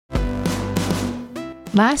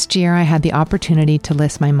Last year, I had the opportunity to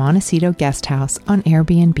list my Montecito guest house on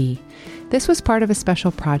Airbnb. This was part of a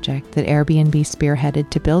special project that Airbnb spearheaded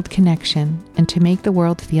to build connection and to make the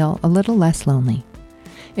world feel a little less lonely.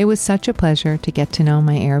 It was such a pleasure to get to know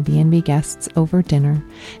my Airbnb guests over dinner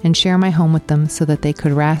and share my home with them so that they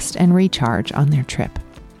could rest and recharge on their trip.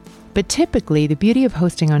 But typically, the beauty of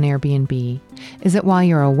hosting on Airbnb is that while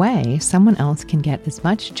you're away, someone else can get as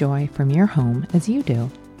much joy from your home as you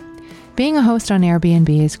do. Being a host on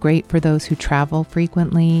Airbnb is great for those who travel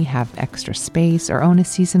frequently, have extra space, or own a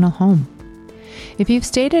seasonal home. If you've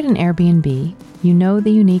stayed at an Airbnb, you know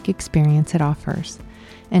the unique experience it offers.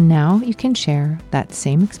 And now you can share that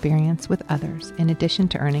same experience with others in addition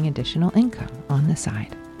to earning additional income on the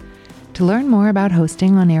side. To learn more about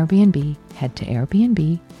hosting on Airbnb, head to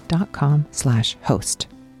airbnb.com/host.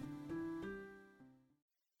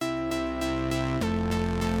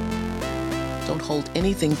 Don't hold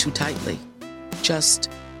anything too tightly. Just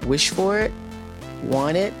wish for it,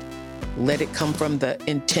 want it, let it come from the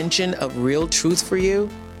intention of real truth for you,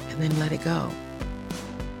 and then let it go.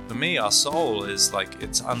 For me, our soul is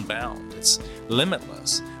it's unbound, it's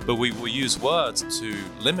limitless, but we will use words to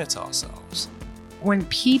limit ourselves. When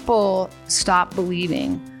people stop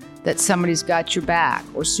believing that somebody's got your back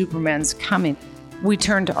or Superman's coming, we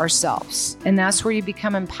turn to ourselves, and that's where you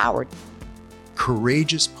become empowered.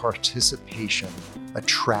 Courageous participation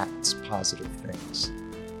attracts positive things.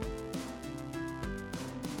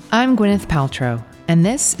 I'm Gwyneth Paltrow, and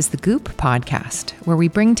this is the Goop Podcast, where we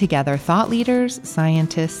bring together thought leaders,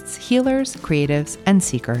 scientists, healers, creatives, and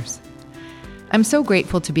seekers. I'm so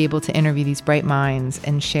grateful to be able to interview these bright minds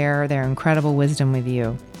and share their incredible wisdom with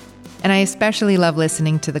you. And I especially love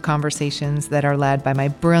listening to the conversations that are led by my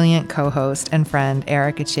brilliant co-host and friend,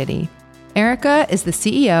 Erica Chitty. Erica is the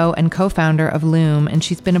CEO and co-founder of Loom, and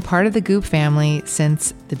she's been a part of the Goop family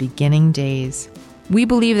since the beginning days. We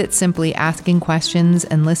believe that simply asking questions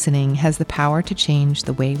and listening has the power to change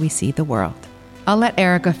the way we see the world. I'll let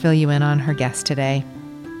Erica fill you in on her guest today.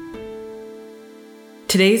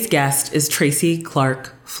 Today's guest is Tracy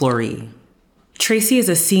Clark Flory. Tracy is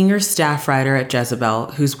a senior staff writer at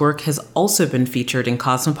Jezebel, whose work has also been featured in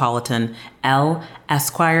Cosmopolitan, Elle,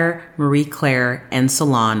 Esquire, Marie Claire, and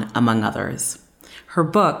Salon, among others. Her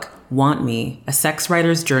book, Want Me, A Sex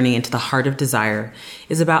Writer's Journey into the Heart of Desire,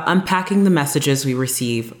 is about unpacking the messages we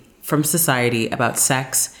receive from society about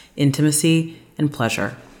sex, intimacy, and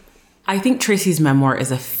pleasure. I think Tracy's memoir is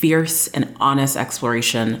a fierce and honest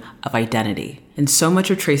exploration of identity. And so much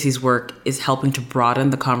of Tracy's work is helping to broaden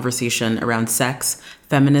the conversation around sex,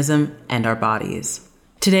 feminism, and our bodies.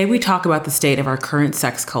 Today, we talk about the state of our current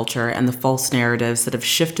sex culture and the false narratives that have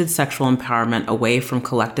shifted sexual empowerment away from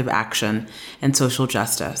collective action and social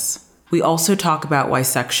justice. We also talk about why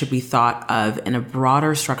sex should be thought of in a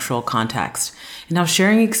broader structural context and how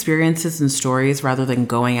sharing experiences and stories rather than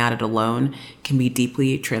going at it alone can be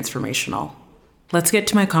deeply transformational. Let's get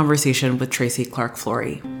to my conversation with Tracy Clark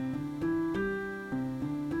Flory.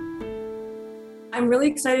 I'm really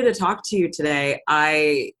excited to talk to you today.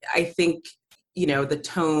 I think, the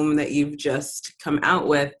tome that you've just come out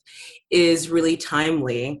with is really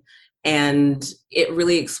timely, and it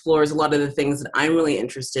really explores a lot of the things that I'm really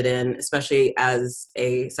interested in, especially as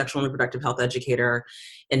a sexual and reproductive health educator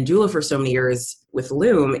and doula for so many years with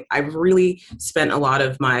Loom. I've really spent a lot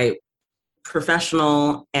of my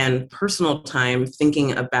professional and personal time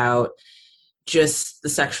thinking about just the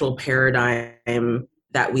sexual paradigm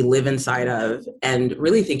that we live inside of, and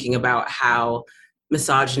really thinking about how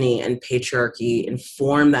misogyny and patriarchy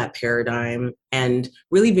inform that paradigm, and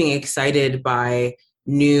really being excited by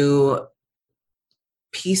new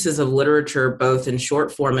pieces of literature, both in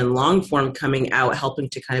short form and long form, coming out, helping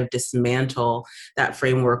to kind of dismantle that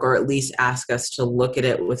framework, or at least ask us to look at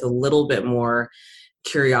it with a little bit more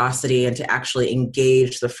curiosity and to actually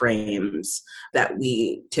engage the frames that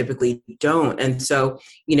we typically don't. And so,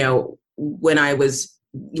 when I was,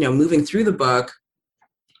 moving through the book,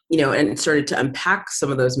 and started to unpack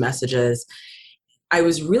some of those messages, I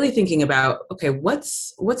was really thinking about, okay,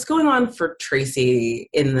 what's going on for Tracy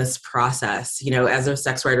in this process, as a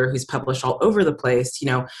sex writer who's published all over the place,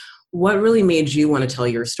 what really made you want to tell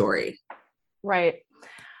your story? Right.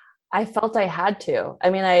 I felt I had to. I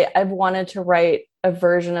mean, I've wanted to write a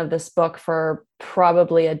version of this book for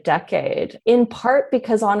probably a decade, in part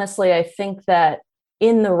because honestly, I think that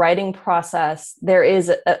in the writing process, there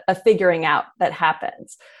is a figuring out that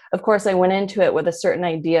happens. Of course, I went into it with a certain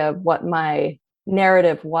idea of what my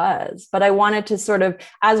narrative was, but I wanted to sort of,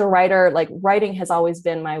 as a writer, writing has always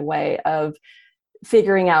been my way of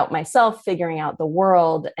figuring out myself, figuring out the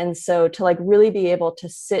world. And so to really be able to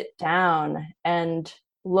sit down and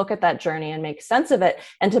look at that journey and make sense of it,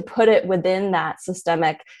 and to put it within that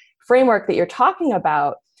systemic framework that you're talking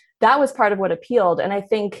about, that was part of what appealed. And I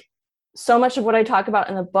think so much of what I talk about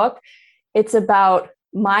in the book, it's about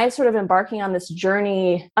my sort of embarking on this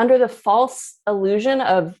journey under the false illusion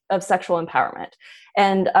of sexual empowerment,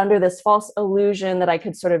 and under this false illusion that I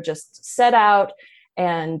could sort of just set out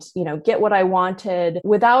and, get what I wanted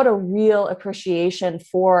without a real appreciation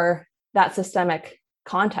for that systemic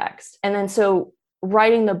context. And then so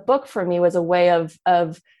writing the book for me was a way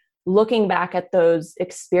of looking back at those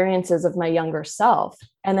experiences of my younger self,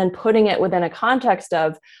 and then putting it within a context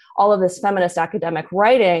of all of this feminist academic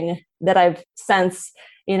writing that I've since,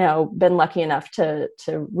 been lucky enough to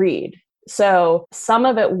read. So some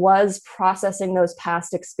of it was processing those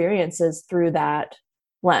past experiences through that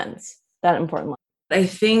lens, that important lens. I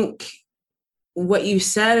think what you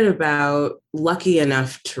said about lucky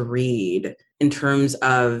enough to read in terms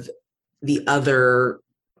of the other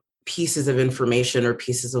pieces of information or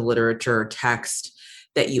pieces of literature or text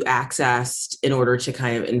that you accessed in order to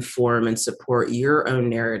kind of inform and support your own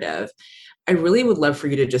narrative, I really would love for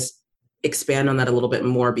you to just expand on that a little bit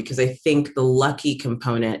more, because I think the lucky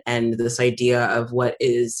component and this idea of what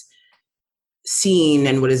is seen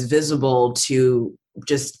and what is visible to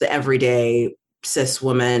just the everyday cis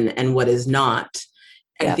woman and what is not,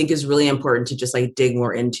 I think is really important to just like dig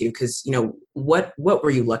more into, because, what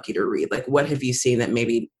were you lucky to read? Like, what have you seen that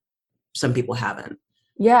maybe some people haven't?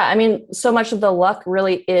 Yeah. I mean, so much of the luck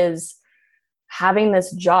really is having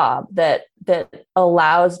this job that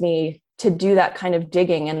allows me to do that kind of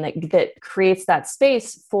digging, and that creates that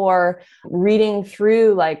space for reading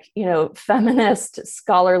through feminist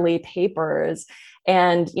scholarly papers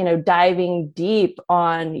and, diving deep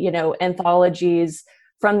on, anthologies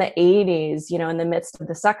from the 80s, in the midst of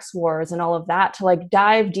the sex wars and all of that, to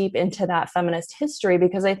dive deep into that feminist history.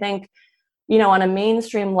 Because I think, on a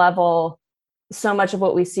mainstream level, so much of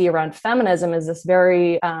what we see around feminism is this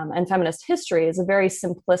very, and feminist history is a very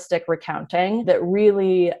simplistic recounting that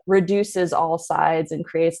really reduces all sides and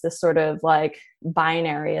creates this sort of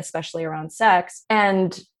binary, especially around sex.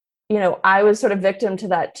 And, I was sort of victim to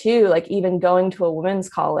that too, even going to a women's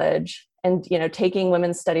college and, taking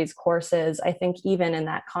women's studies courses. I think even in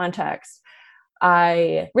that context,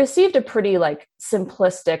 I received a pretty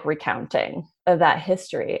simplistic recounting of that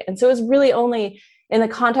history. And so it was really only in the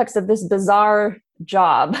context of this bizarre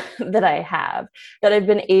job that I have, that I've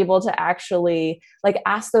been able to actually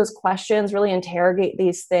ask those questions, really interrogate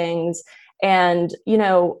these things, and,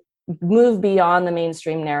 move beyond the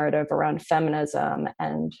mainstream narrative around feminism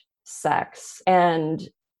and sex. And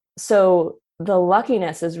so the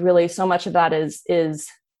luckiness is really, so much of that is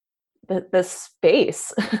the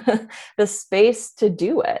space, the space to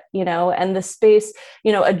do it, and the space,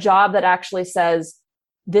 a job that actually says,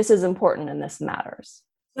 this is important and this matters.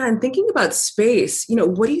 Yeah, and thinking about space,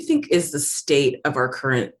 what do you think is the state of our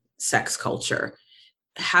current sex culture?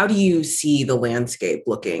 How do you see the landscape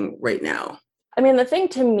looking right now? I mean, the thing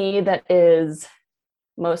to me that is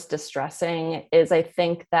most distressing is I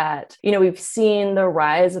think that, we've seen the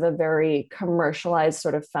rise of a very commercialized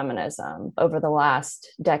sort of feminism over the last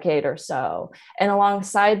decade or so. And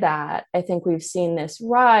alongside that, I think we've seen this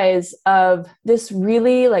rise of this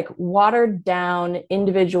really watered down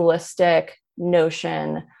individualistic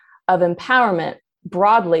notion of empowerment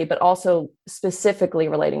broadly, but also specifically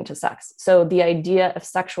relating to sex. So the idea of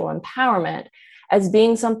sexual empowerment as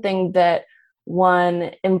being something that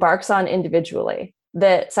one embarks on individually,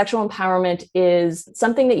 that sexual empowerment is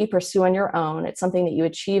something that you pursue on your own. It's something that you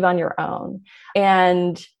achieve on your own.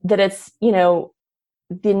 And that it's, the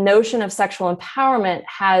notion of sexual empowerment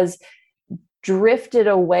has drifted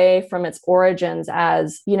away from its origins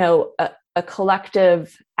as, a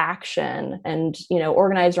collective action and,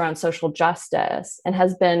 organized around social justice, and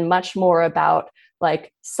has been much more about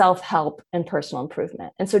self-help and personal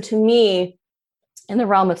improvement. And so to me, in the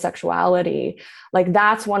realm of sexuality,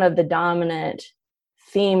 that's one of the dominant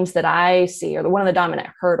themes that I see, or one of the dominant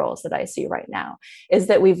hurdles that I see right now, is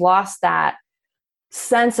that we've lost that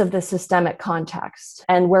sense of the systemic context,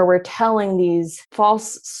 and where we're telling these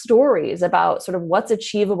false stories about sort of what's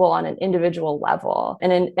achievable on an individual level.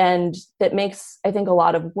 And that makes, I think, a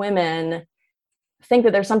lot of women think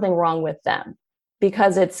that there's something wrong with them,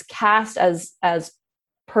 because it's cast as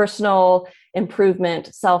personal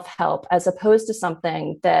improvement, self-help, as opposed to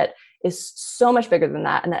something that is so much bigger than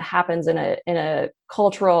that, and that happens in a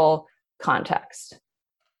cultural context.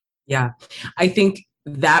 Yeah, I think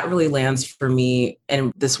that really lands for me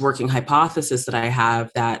in this working hypothesis that I have,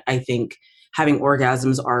 that I think having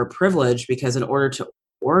orgasms are a privilege, because in order to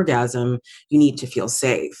orgasm, you need to feel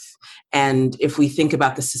safe. And if we think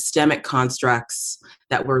about the systemic constructs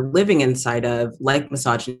that we're living inside of, like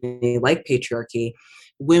misogyny, like patriarchy,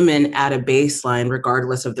 women at a baseline,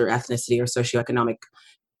 regardless of their ethnicity or socioeconomic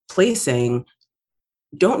placing,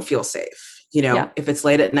 don't feel safe. If it's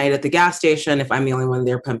late at night at the gas station, if I'm the only one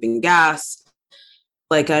there pumping gas,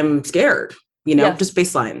 like I'm scared, just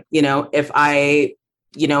baseline. If I,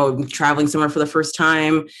 am traveling somewhere for the first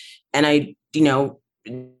time and I,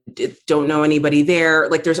 don't know anybody there,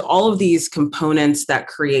 like there's all of these components that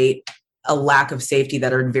create a lack of safety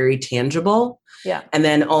that are very tangible. Yeah. And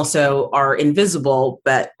then also are invisible,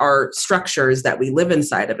 but are structures that we live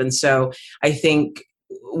inside of. And so I think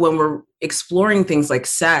when we're exploring things like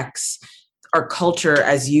sex, our culture,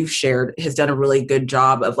 as you've shared, has done a really good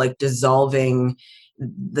job of like dissolving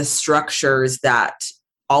the structures that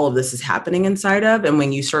all of this is happening inside of. And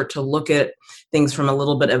when you start to look at things from a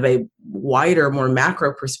little bit of a wider, more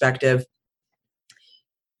macro perspective,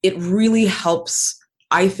 it really helps,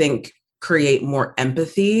 I think, create more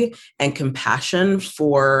empathy and compassion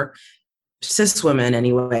for cis women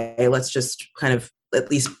anyway. Let's just kind of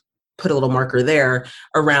at least put a little marker there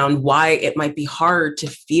around why it might be hard to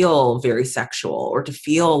feel very sexual or to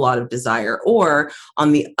feel a lot of desire, or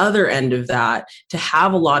on the other end of that, to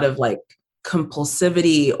have a lot of like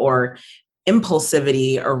compulsivity or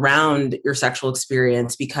impulsivity around your sexual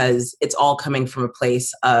experience, because it's all coming from a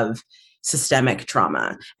place of systemic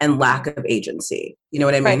trauma and lack of agency. You know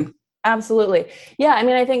what I mean? Right. Absolutely. Yeah. I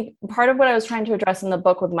mean, I think part of what I was trying to address in the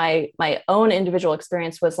book with my own individual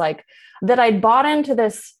experience was like that I'd bought into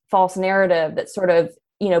this false narrative that sort of,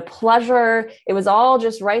 pleasure, it was all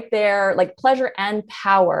just right there, like pleasure and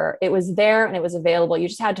power. It was there and it was available. You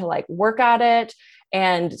just had to like work at it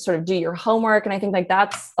and sort of do your homework. And I think like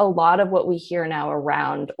that's a lot of what we hear now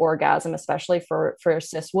around orgasm, especially for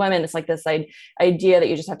cis women. It's like this idea that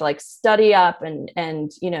you just have to like study up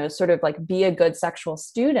and sort of like be a good sexual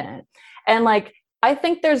student. And like, I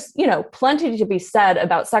think there's, plenty to be said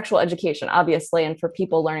about sexual education, obviously, and for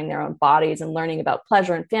people learning their own bodies and learning about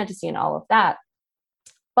pleasure and fantasy and all of that.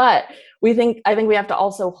 But I think we have to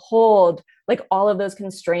also hold like all of those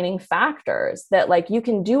constraining factors that like you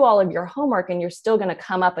can do all of your homework and you're still going to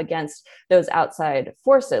come up against those outside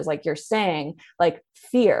forces. Like you're saying, like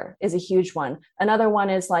fear is a huge one. Another one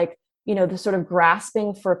is like, the sort of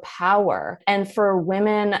grasping for power. And for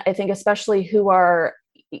women, I think especially who are,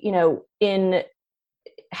 in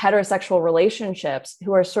heterosexual relationships,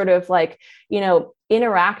 who are sort of like,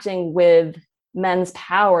 interacting with men's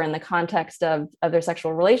power in the context of their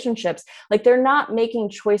sexual relationships, like they're not making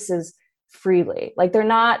choices freely. Like they're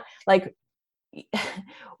not like,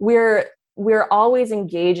 we're always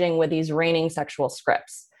engaging with these reigning sexual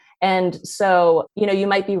scripts. And so, you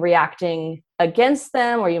might be reacting against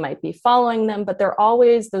them or you might be following them, but they're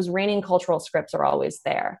always, those reigning cultural scripts are always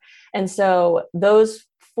there. And so those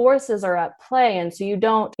forces are at play. And so you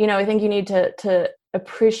don't, I think you need to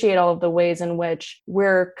appreciate all of the ways in which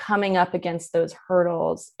we're coming up against those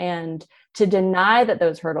hurdles, and to deny that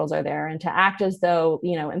those hurdles are there and to act as though,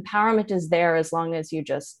 empowerment is there as long as you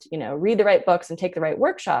just, read the right books and take the right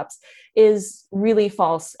workshops is really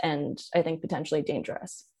false and I think potentially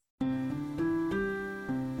dangerous.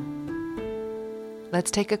 Let's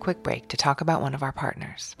take a quick break to talk about one of our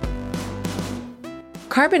partners.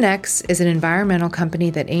 Carbon X is an environmental company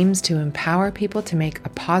that aims to empower people to make a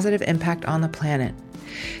positive impact on the planet.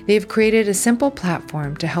 They've created a simple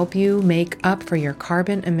platform to help you make up for your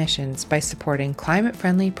carbon emissions by supporting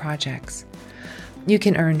climate-friendly projects. You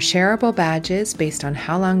can earn shareable badges based on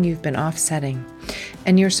how long you've been offsetting,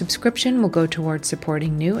 and your subscription will go towards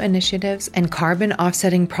supporting new initiatives and carbon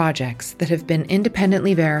offsetting projects that have been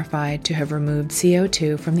independently verified to have removed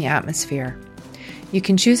CO2 from the atmosphere. You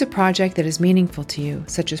can choose a project that is meaningful to you,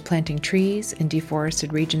 such as planting trees in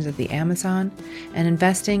deforested regions of the Amazon and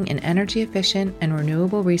investing in energy-efficient and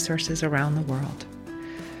renewable resources around the world.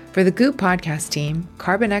 For the Goop podcast team,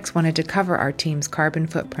 Carbon X wanted to cover our team's carbon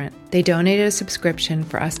footprint. They donated a subscription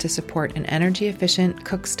for us to support an energy-efficient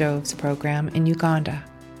cook stoves program in Uganda.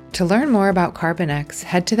 To learn more about Carbon X,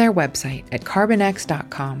 head to their website at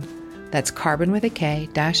carbonx.com. That's carbon with a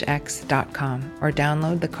K-X.com, or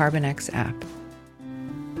download the Carbon X app.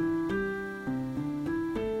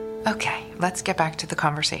 Okay, let's get back to the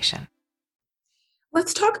conversation.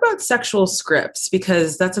 Let's talk about sexual scripts,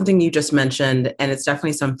 because that's something you just mentioned, and it's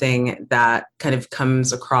definitely something that kind of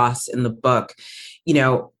comes across in the book.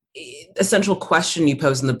 Essential question you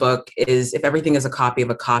pose in the book is, if everything is a copy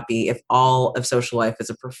of a copy, if all of social life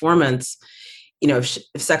is a performance, if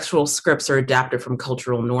sexual scripts are adapted from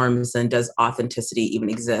cultural norms, then does authenticity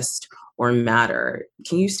even exist? or matter.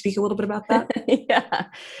 Can you speak a little bit about that?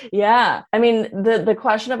 Yeah. I mean, the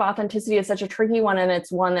question of authenticity is such a tricky one, and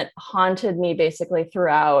it's one that haunted me basically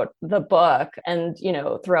throughout the book and,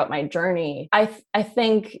 throughout my journey. I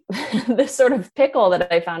think this sort of pickle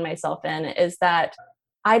that I found myself in is that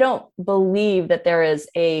I don't believe that there is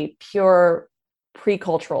a pure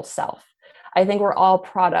pre-cultural self. I think we're all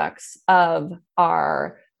products of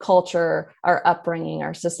our culture, our upbringing,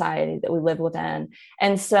 our society that we live within.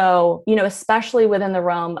 And so, especially within the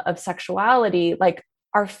realm of sexuality, like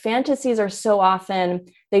our fantasies are so often,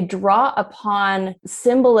 they draw upon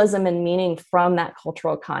symbolism and meaning from that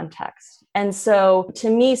cultural context. And so to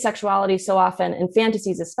me, sexuality so often, and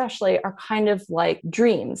fantasies especially, are kind of like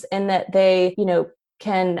dreams in that they,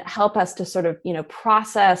 can help us to sort of,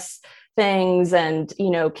 process things and,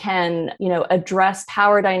 can, address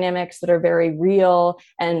power dynamics that are very real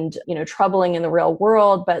and, troubling in the real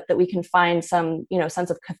world, but that we can find some, sense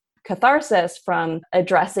of catharsis from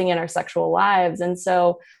addressing in our sexual lives. And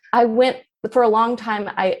so I went for a long time,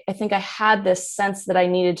 I think I had this sense that I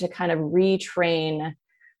needed to kind of retrain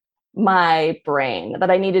my brain, that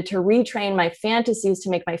I needed to retrain my fantasies to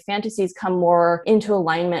make my fantasies come more into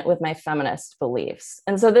alignment with my feminist beliefs.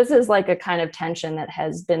 And so this is like a kind of tension that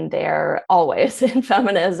has been there always in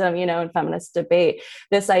feminism, in feminist debate,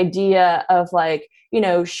 this idea of like,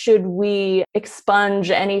 should we expunge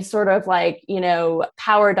any sort of like,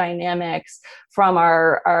 power dynamics from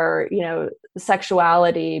our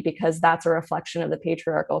sexuality because that's a reflection of the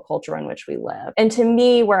patriarchal culture in which we live. And to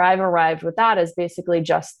me, where I've arrived with that is basically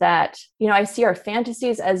just that, I see our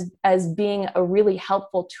fantasies as being a really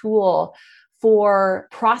helpful tool for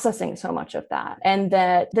processing so much of that. And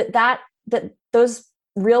that those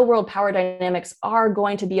real world power dynamics are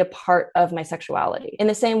going to be a part of my sexuality in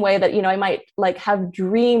the same way that, I might like have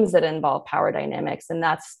dreams that involve power dynamics. And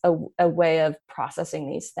that's a way of processing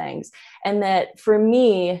these things. And that for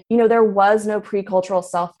me, there was no pre-cultural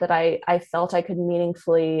self that I felt I could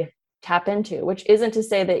meaningfully tap into, which isn't to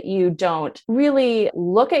say that you don't really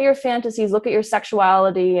look at your fantasies, look at your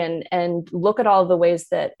sexuality and look at all the ways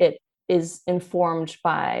that it is informed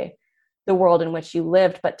by the world in which you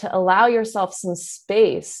lived, but to allow yourself some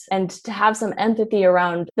space and to have some empathy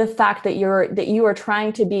around the fact that you are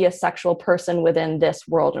trying to be a sexual person within this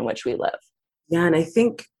world in which we live. Yeah. And I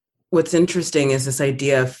think what's interesting is this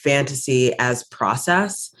idea of fantasy as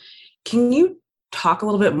process. Can you talk a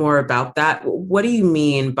little bit more about that? What do you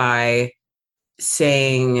mean by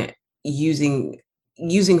saying using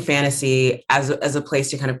fantasy as a place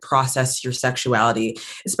to kind of process your sexuality,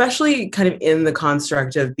 especially kind of in the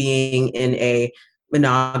construct of being in a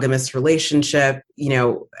monogamous relationship?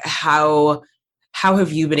 How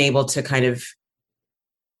have you been able to kind of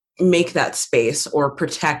make that space or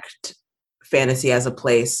protect fantasy as a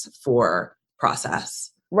place for process?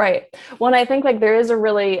 Right. Well, I think like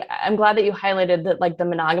I'm glad that you highlighted that, like the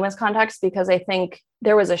monogamous context, because I think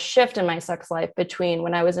there was a shift in my sex life between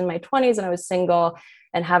when I was in my 20s and I was single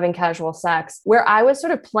and having casual sex, where I was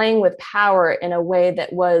sort of playing with power in a way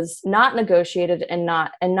that was not negotiated and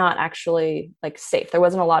not actually like safe. There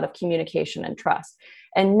wasn't a lot of communication and trust.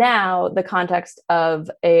 And now the context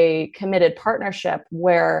of a committed partnership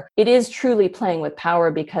where it is truly playing with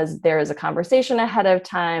power because there is a conversation ahead of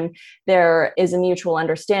time, there is a mutual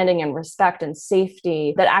understanding and respect and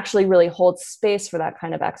safety that actually really holds space for that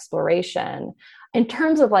kind of exploration. In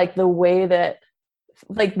terms of like the way that,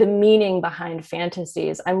 like the meaning behind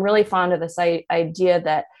fantasies, I'm really fond of this idea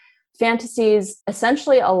that fantasies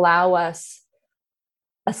essentially allow us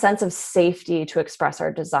a sense of safety to express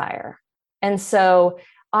our desire. And so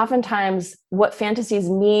oftentimes what fantasies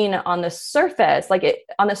mean on the surface,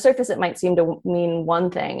 it might seem to mean one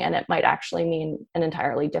thing and it might actually mean an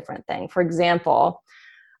entirely different thing. For example,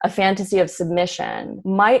 a fantasy of submission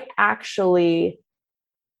might actually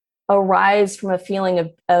arise from a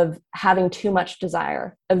feeling of having too much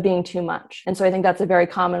desire, of being too much. And so I think that's a very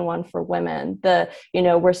common one for women.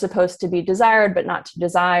 We're supposed to be desired, but not to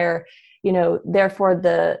desire. Therefore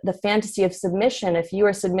the fantasy of submission, if you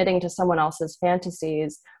are submitting to someone else's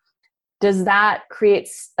fantasies, does that create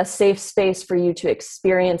a safe space for you to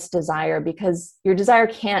experience desire? Because your desire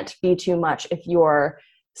can't be too much if you're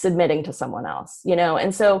submitting to someone else,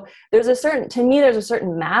 And so there's a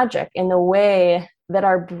certain magic in the way that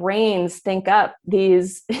our brains think up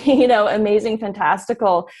these, amazing,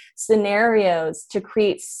 fantastical scenarios to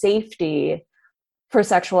create safety for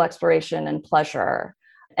sexual exploration and pleasure.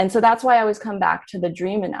 And so that's why I always come back to the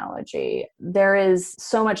dream analogy. There is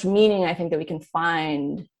so much meaning, I think, that we can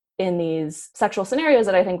find in these sexual scenarios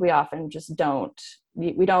that I think we often just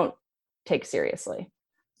we don't take seriously.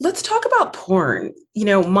 let's talk about porn. You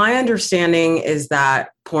know, my understanding is that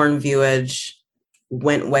porn viewage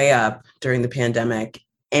went way up during the pandemic.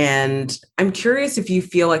 And I'm curious if you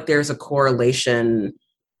feel like there's a correlation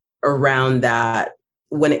around that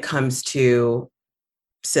when it comes to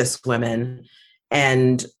cis women.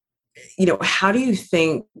 And, you know, how do you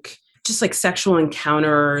think just like sexual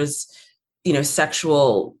encounters, you know,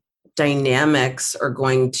 sexual dynamics are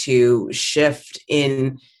going to shift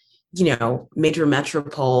in, you know, major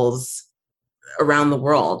metropoles around the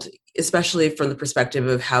world, especially from the perspective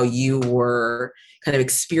of how you were kind of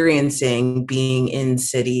experiencing being in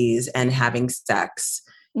cities and having sex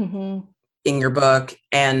in your book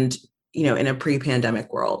and, you know, in a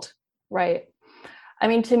pre-pandemic world. Right. I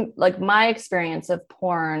mean, to like my experience of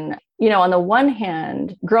porn, you know, on the one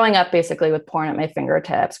hand, growing up basically with porn at my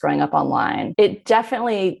fingertips, growing up online,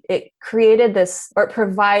 it created this, or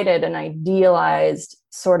provided an idealized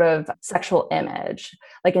sort of sexual image,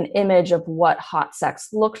 like an image of what hot sex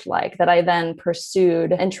looked like, that I then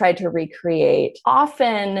pursued and tried to recreate.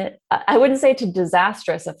 Often, I wouldn't say to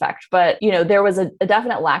disastrous effect, but, you know, there was a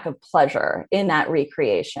definite lack of pleasure in that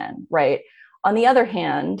recreation, right? On the other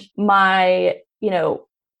hand, my, you know,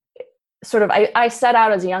 sort of, I set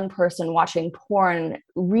out as a young person watching porn,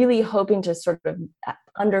 really hoping to sort of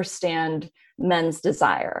understand men's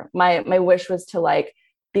desire. My wish was to like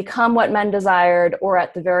become what men desired, or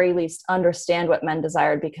at the very least understand what men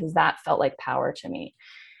desired, because that felt like power to me.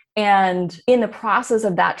 And in the process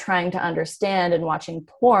of that, trying to understand and watching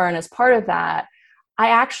porn as part of that, I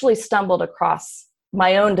actually stumbled across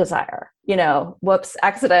my own desire, you know, whoops,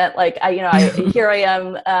 accident. Like here I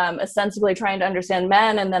am ostensibly trying to understand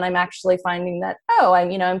men. And then I'm actually finding that,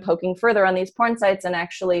 I'm poking further on these porn sites and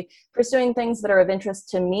actually pursuing things that are of interest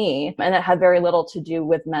to me and that have very little to do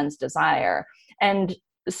with men's desire. And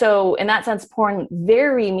so in that sense, porn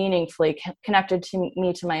very meaningfully connected to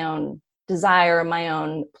me, to my own desire, my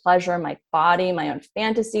own pleasure, my body, my own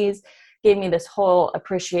fantasies, gave me this whole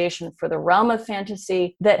appreciation for the realm of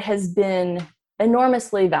fantasy that has been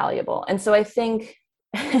enormously valuable. And so I think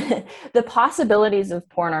the possibilities of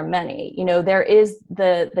porn are many. You know, there is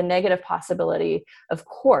the negative possibility, of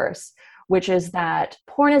course, which is that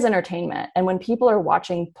porn is entertainment. And when people are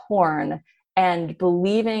watching porn and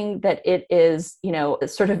believing that it is, you know, a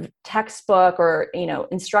sort of textbook or, you know,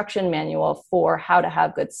 instruction manual for how to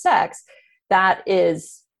have good sex, that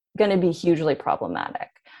is going to be hugely problematic.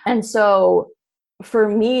 And so for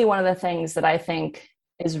me, one of the things that I think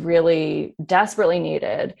is really desperately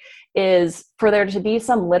needed is for there to be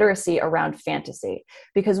some literacy around fantasy,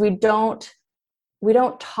 because we don't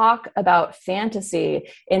talk about fantasy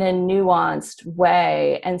in a nuanced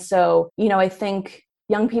way. And so, you know, I think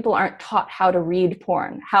young people aren't taught how to read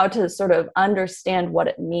porn, how to sort of understand what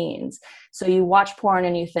it means. So you watch porn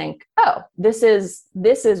and you think, oh, this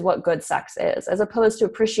is what good sex is, as opposed to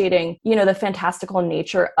appreciating, you know, the fantastical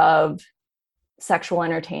nature of sexual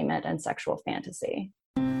entertainment and sexual fantasy.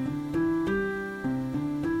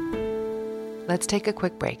 Let's take a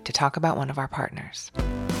quick break to talk about one of our partners.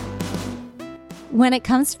 When it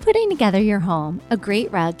comes to putting together your home, a great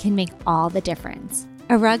rug can make all the difference.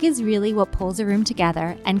 A rug is really what pulls a room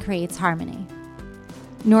together and creates harmony.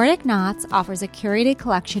 Nordic Knots offers a curated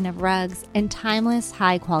collection of rugs and timeless,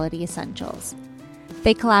 high-quality essentials.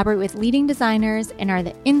 They collaborate with leading designers and are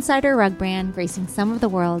the insider rug brand gracing some of the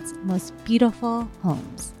world's most beautiful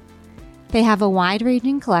homes. They have a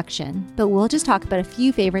wide-ranging collection, but we'll just talk about a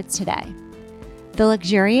few favorites today. The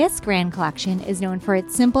luxurious Grand Collection is known for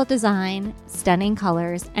its simple design, stunning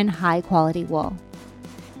colors, and high-quality wool.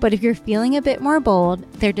 But if you're feeling a bit more bold,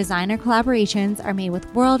 their designer collaborations are made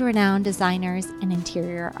with world-renowned designers and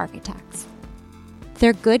interior architects.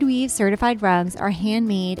 Their Good Weave certified rugs are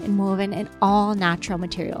handmade and woven in all natural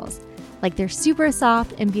materials, like their super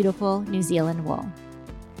soft and beautiful New Zealand wool.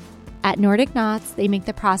 At Nordic Knots, they make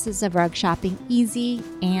the process of rug shopping easy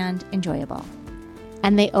and enjoyable.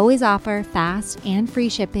 And they always offer fast and free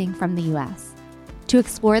shipping from the US. To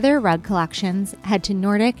explore their rug collections, head to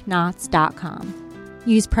NordicKnots.com.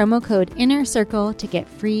 Use promo code INNERCIRCLE to get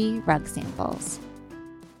free rug samples.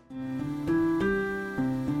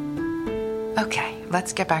 Okay,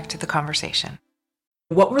 let's get back to the conversation.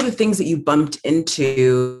 What were the things that you bumped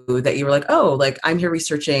into that you were like, oh, like I'm here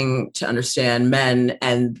researching to understand men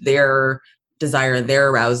and their desire and their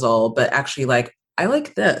arousal, but actually like, I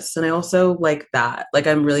like this and I also like that. Like,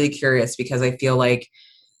 I'm really curious because I feel like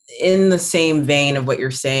in the same vein of what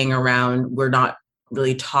you're saying around, we're not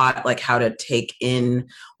really taught like how to take in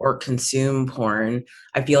or consume porn.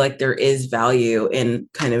 I feel like there is value in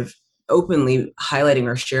kind of openly highlighting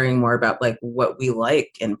or sharing more about like what we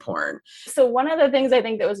like in porn. So one of the things I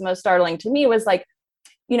think that was most startling to me was like,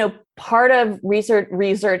 part of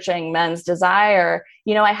researching men's desire,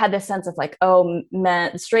 I had this sense of like, oh,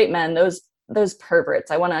 straight men, those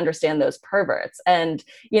perverts. I want to understand those perverts. And,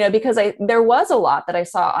 because there was a lot that I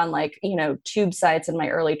saw on like, tube sites in my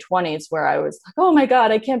early 20s where I was like, oh my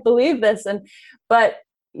God, I can't believe this. But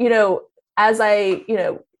as I,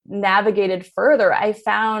 navigated further, I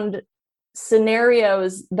found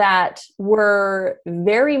scenarios that were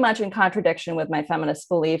very much in contradiction with my feminist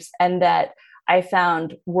beliefs and that I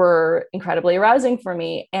found were incredibly arousing for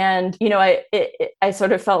me. And, I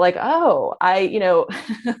sort of felt like, oh, I'd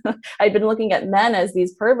been looking at men as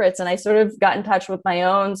these perverts, and I sort of got in touch with my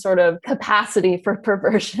own sort of capacity for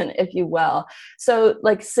perversion, if you will. So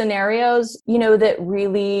like scenarios, that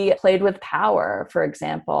really played with power, for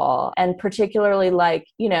example, and particularly like,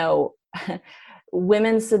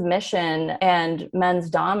 women's submission and men's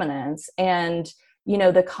dominance. And,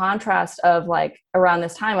 the contrast of like around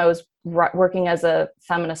this time, I was working as a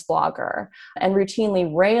feminist blogger and routinely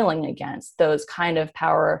railing against those kind of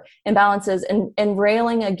power imbalances and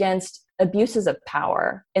railing against abuses of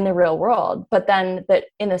power in the real world. But then that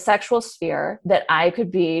in the sexual sphere, that I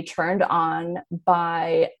could be turned on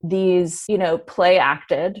by these, play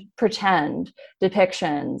acted, pretend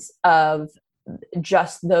depictions of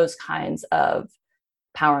just those kinds of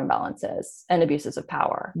power imbalances and abuses of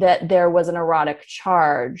power, that there was an erotic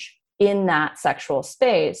charge in that sexual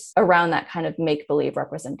space around that kind of make-believe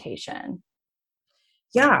representation.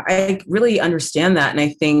 Yeah, I really understand that. And I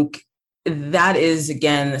think that is,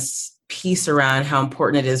 again, this piece around how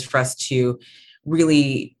important it is for us to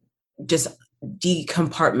really just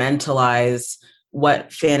decompartmentalize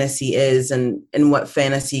what fantasy is and what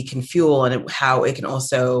fantasy can fuel, and how it can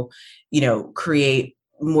also, create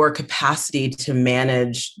more capacity to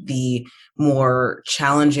manage the more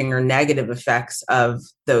challenging or negative effects of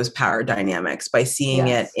those power dynamics by seeing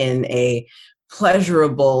it in a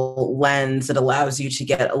pleasurable lens that allows you to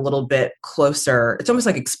get a little bit closer. It's almost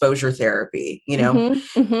like exposure therapy,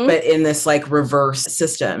 but in this like reverse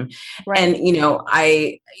system. Right. And,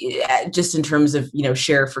 I just in terms of,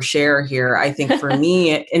 share for share here, I think for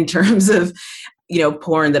me, in terms of,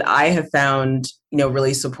 porn that I have found,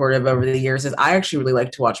 really supportive over the years is I actually really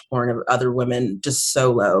like to watch porn of other women just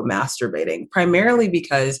solo masturbating, primarily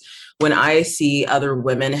because when I see other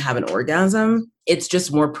women have an orgasm, it's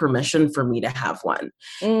just more permission for me to have one.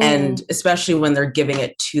 And especially when they're giving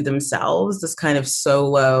it to themselves, this kind of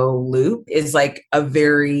solo loop is like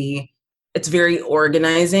it's very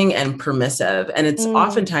organizing and permissive. And it's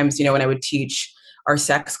oftentimes, when I would teach our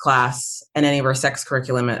sex class and any of our sex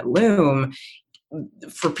curriculum at Loom,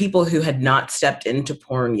 for people who had not stepped into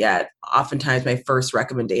porn yet, oftentimes my first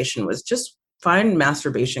recommendation was just find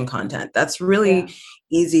masturbation content. That's really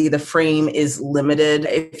easy. The frame is limited.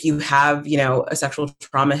 If you have, a sexual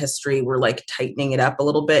trauma history, we're like tightening it up a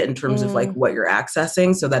little bit in terms of like what you're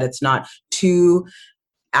accessing so that it's not too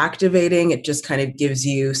activating. It just kind of gives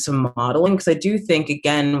you some modeling. Because I do think,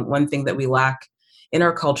 again, one thing that we lack in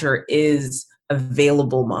our culture is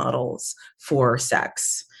available models for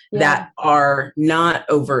sex. That are not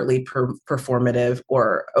overtly performative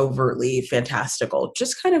or overtly fantastical,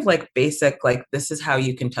 just kind of like basic, like this is how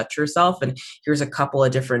you can touch yourself. And here's a couple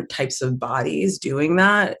of different types of bodies doing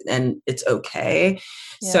that. And it's okay.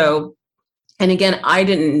 Yeah. So, and again, I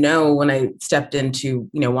didn't know when I stepped into,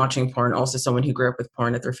 watching porn, also someone who grew up with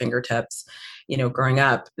porn at their fingertips, growing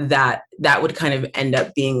up, that would kind of end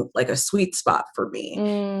up being like a sweet spot for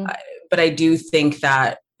me. But I do think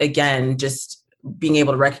that, again, just being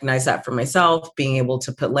able to recognize that for myself, being able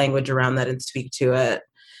to put language around that and speak to it,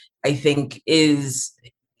 I think is,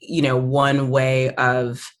 one way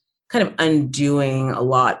of kind of undoing a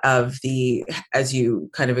lot of the, as you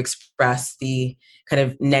kind of express, the kind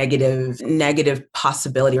of negative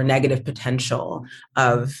possibility or negative potential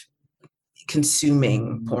of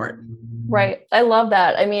consuming porn. Right. I love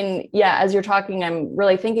that. I mean, as you're talking, I'm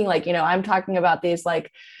really thinking like, I'm talking about these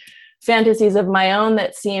like fantasies of my own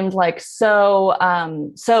that seemed like so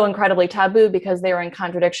incredibly taboo because they were in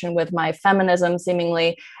contradiction with my feminism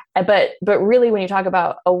seemingly. But really, when you talk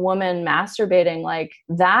about a woman masturbating like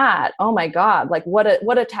that, oh my God, like what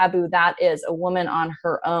a taboo that is. A woman on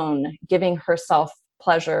her own giving herself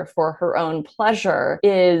pleasure for her own pleasure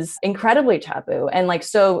is incredibly taboo and like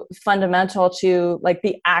so fundamental to like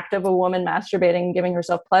the act of a woman masturbating and giving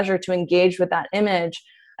herself pleasure to engage with that image.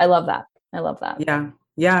 I love that.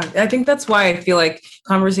 Yeah, I think that's why I feel like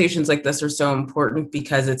conversations like this are so important,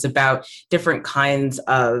 because it's about different kinds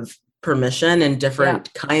of permission and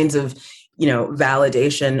different kinds of,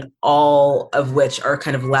 validation, all of which are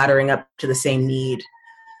kind of laddering up to the same need,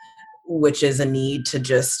 which is a need to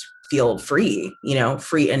just feel free,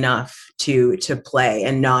 free enough to play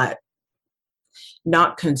and not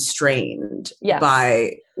constrained Yes.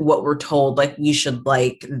 by what we're told, like we should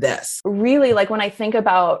like this. Really, like when I think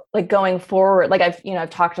about like going forward, like I've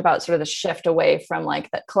talked about sort of the shift away from like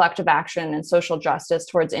the collective action and social justice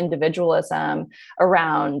towards individualism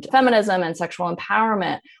around feminism and sexual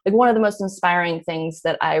empowerment. Like one of the most inspiring things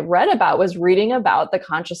that I read about was reading about the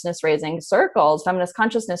consciousness raising circles, feminist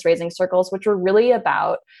consciousness raising circles, which were really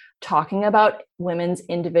about talking about women's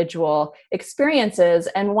individual experiences.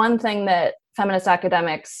 And one thing that feminist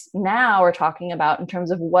academics now are talking about in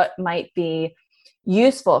terms of what might be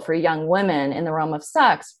useful for young women in the realm of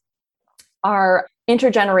sex are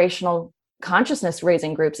intergenerational consciousness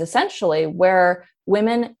raising groups, essentially, where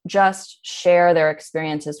women just share their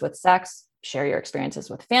experiences with sex, share your experiences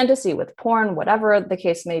with fantasy, with porn, whatever the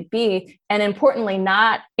case may be. And importantly,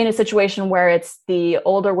 not in a situation where it's the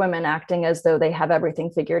older women acting as though they have everything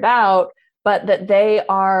figured out, but that they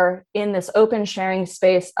are in this open sharing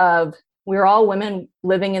space of we're all women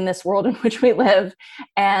living in this world in which we live.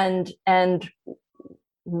 And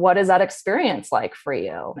what is that experience like for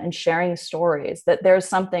you? And sharing stories, that there's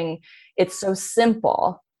something, it's so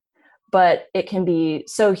simple, but it can be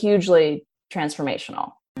so hugely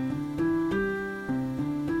transformational.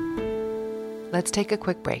 Let's take a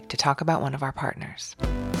quick break to talk about one of our partners.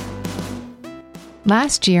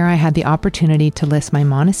 Last year, I had the opportunity to list my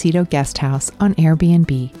Montecito guest house on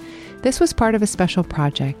Airbnb. This was part of a special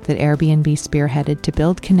project that Airbnb spearheaded to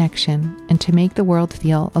build connection and to make the world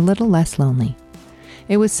feel a little less lonely.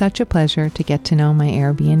 It was such a pleasure to get to know my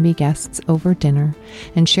Airbnb guests over dinner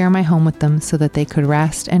and share my home with them so that they could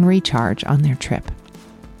rest and recharge on their trip.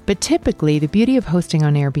 But typically, the beauty of hosting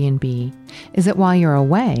on Airbnb is that while you're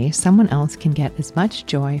away, someone else can get as much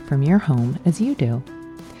joy from your home as you do.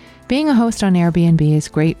 Being a host on Airbnb is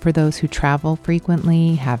great for those who travel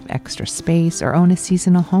frequently, have extra space, or own a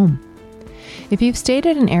seasonal home. If you've stayed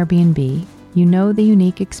at an Airbnb, you know the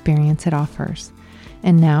unique experience it offers.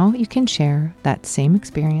 And now you can share that same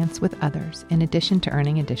experience with others in addition to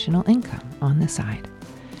earning additional income on the side.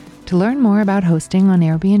 To learn more about hosting on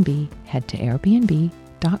Airbnb, head to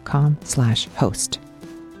airbnb.com/host.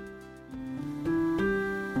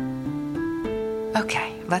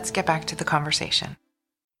 Okay, let's get back to the conversation.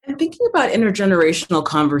 And thinking about intergenerational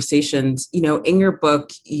conversations, in your book,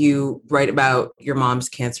 you write about your mom's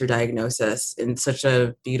cancer diagnosis in such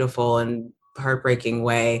a beautiful and heartbreaking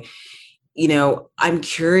way. I'm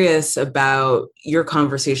curious about your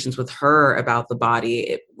conversations with her about the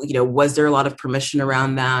body. Was there a lot of permission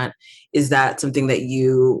around that? Is that something that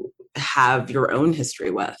you have your own history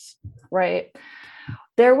with? Right.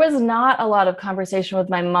 There was not a lot of conversation with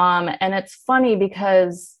my mom. And it's funny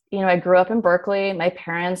because I grew up in Berkeley. My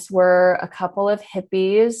parents were a couple of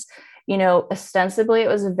hippies. Ostensibly, it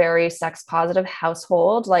was a very sex positive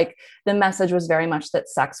household. Like the message was very much that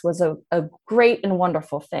sex was a great and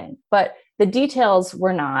wonderful thing, but the details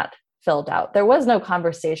were not filled out. There was no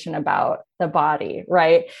conversation about the body,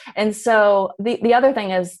 right? And so the other thing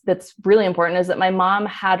that's really important is that my mom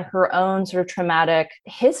had her own sort of traumatic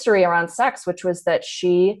history around sex, which was that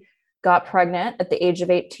she got pregnant at the age of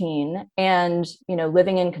 18 and,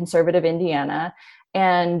 living in conservative Indiana.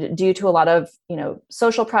 And due to a lot of,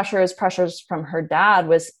 social pressures from her dad,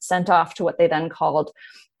 was sent off to what they then called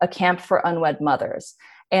a camp for unwed mothers.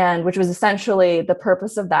 And which was essentially the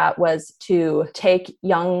purpose of that was to take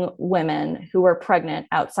young women who were pregnant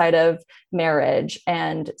outside of marriage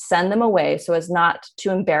and send them away so as not to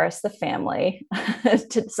embarrass the family,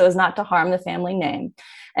 so as not to harm the family name.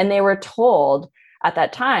 And they were told at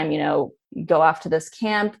that time, you go off to this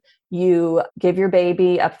camp, you give your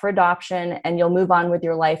baby up for adoption, and you'll move on with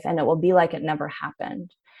your life, and it will be like it never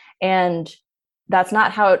happened. And that's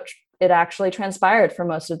not how it actually transpired for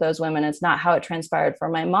most of those women. It's not how it transpired for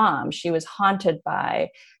my mom. She was haunted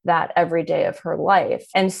by that every day of her life.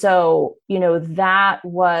 And so, that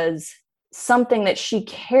was something that she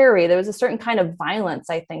carried. There was a certain kind of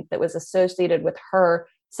violence, I think, that was associated with her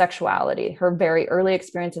sexuality, her very early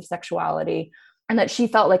experience of sexuality, and that she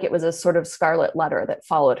felt like it was a sort of scarlet letter that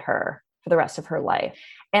followed her for the rest of her life.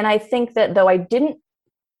 And I think that though I didn't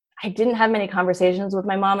have many conversations with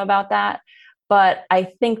my mom about that, but I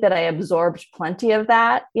think that I absorbed plenty of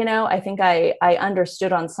that. I think I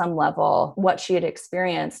understood on some level what she had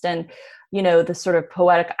experienced. And, the sort of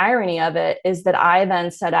poetic irony of it is that I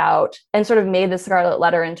then set out and sort of made the Scarlet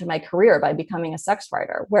Letter into my career by becoming a sex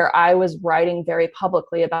writer, where I was writing very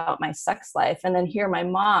publicly about my sex life. And then here my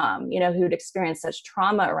mom, who'd experienced such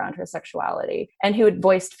trauma around her sexuality and who had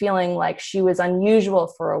voiced feeling like she was unusual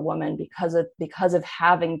for a woman because of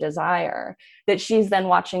having desire, that she's then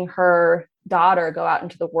watching her daughter go out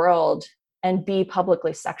into the world and be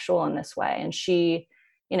publicly sexual in this way. And she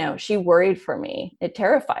worried for me. It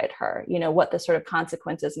terrified her, what the sort of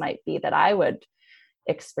consequences might be that I would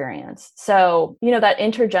experience. So, that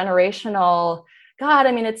intergenerational, God,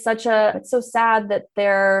 I mean, it's so sad that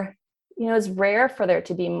there, it's rare for there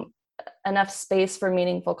to be enough space for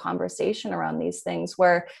meaningful conversation around these things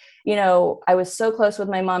where, I was so close with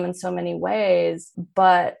my mom in so many ways,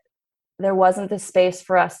 but there wasn't the space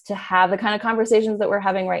for us to have the kind of conversations that we're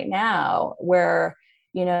having right now, where,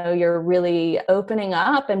 you're really opening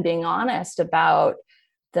up and being honest about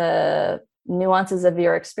the nuances of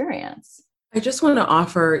your experience. I just want to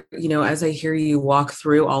offer, as I hear you walk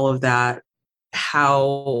through all of that,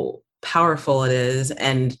 how powerful it is.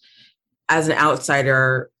 And as an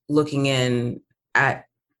outsider looking in at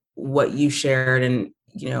what you shared and,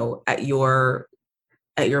 at your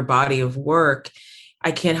body of work,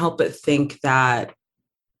 I can't help but think that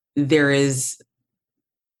there is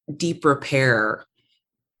deep repair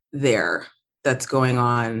there that's going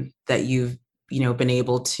on that you've, been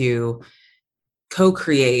able to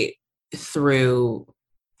co-create through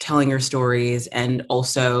telling your stories, and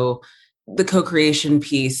also the co-creation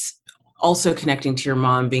piece, also connecting to your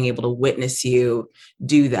mom, being able to witness you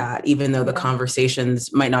do that, even though the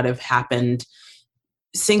conversations might not have happened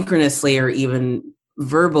synchronously or even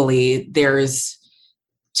verbally.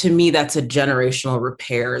 To me, that's a generational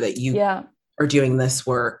repair that you are doing this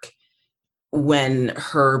work, when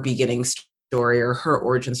her beginning story or her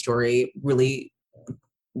origin story really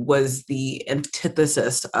was the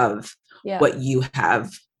antithesis of what you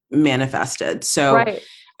have manifested. So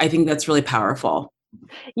I think that's really powerful.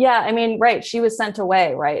 Yeah. I mean, right. She was sent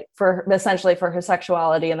away, right, essentially for her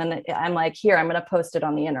sexuality. And then I'm like, here, I'm going to post it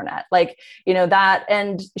on the internet. Like, that.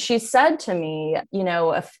 And she said to me,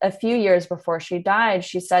 a few years before she died,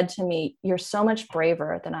 she said to me, "You're so much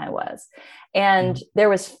braver than I was." And there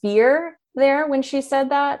was fear there when she said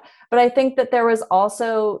that. But I think that there was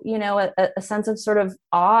also, a sense of sort of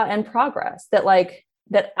awe and progress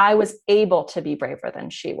that I was able to be braver than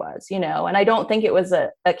she was, and I don't think it was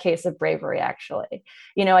a case of bravery, actually.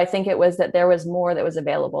 I think it was that there was more that was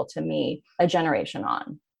available to me a generation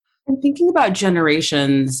on. And thinking about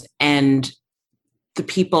generations and the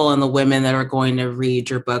people and the women that are going to read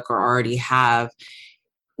your book or already have,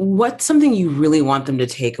 what's something you really want them to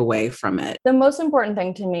take away from it? The most important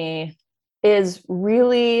thing to me is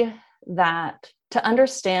really that to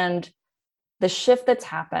understand the shift that's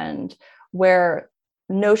happened, where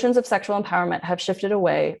notions of sexual empowerment have shifted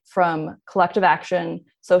away from collective action,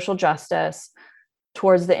 social justice,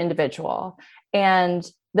 towards the individual. And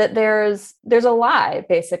that there's a lie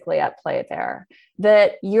basically at play there,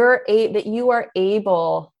 that you are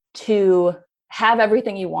able to have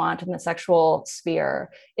everything you want in the sexual sphere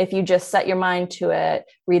if you just set your mind to it,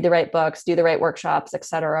 read the right books, do the right workshops,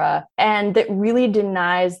 etc. And that really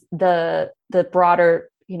denies the broader,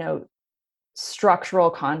 structural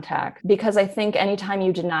context. Because I think anytime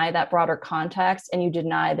you deny that broader context and you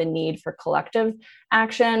deny the need for collective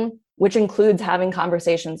action, which includes having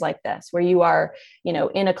conversations like this, where you are,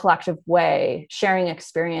 in a collective way, sharing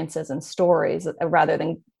experiences and stories rather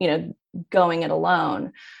than, going it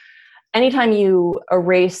alone. Anytime you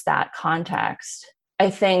erase that context, I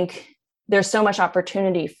think there's so much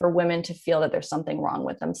opportunity for women to feel that there's something wrong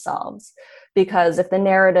with themselves. Because if the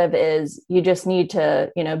narrative is you just need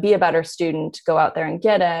to, be a better student, go out there and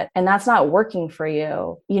get it, and that's not working for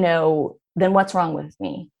you, then what's wrong with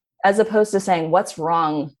me? As opposed to saying, what's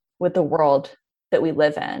wrong with the world that we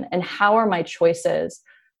live in? And how are my choices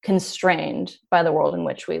constrained by the world in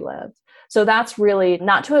which we live? So that's really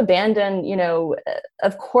not to abandon,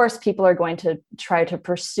 of course, people are going to try to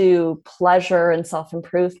pursue pleasure and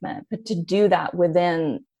self-improvement, but to do that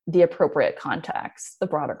within the appropriate context, the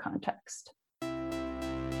broader context.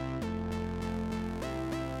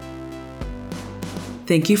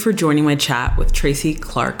 Thank you for joining my chat with Tracy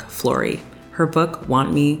Clark Flory. Her book,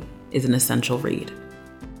 Want Me, is an essential read.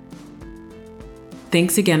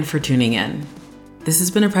 Thanks again for tuning in. This has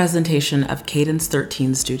been a presentation of Cadence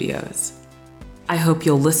 13 Studios. I hope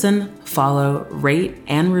you'll listen, follow, rate,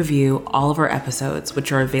 and review all of our episodes,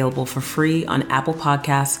 which are available for free on Apple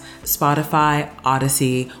Podcasts, Spotify,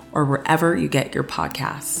 Odyssey, or wherever you get your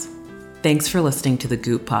podcasts. Thanks for listening to the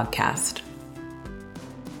Goop Podcast.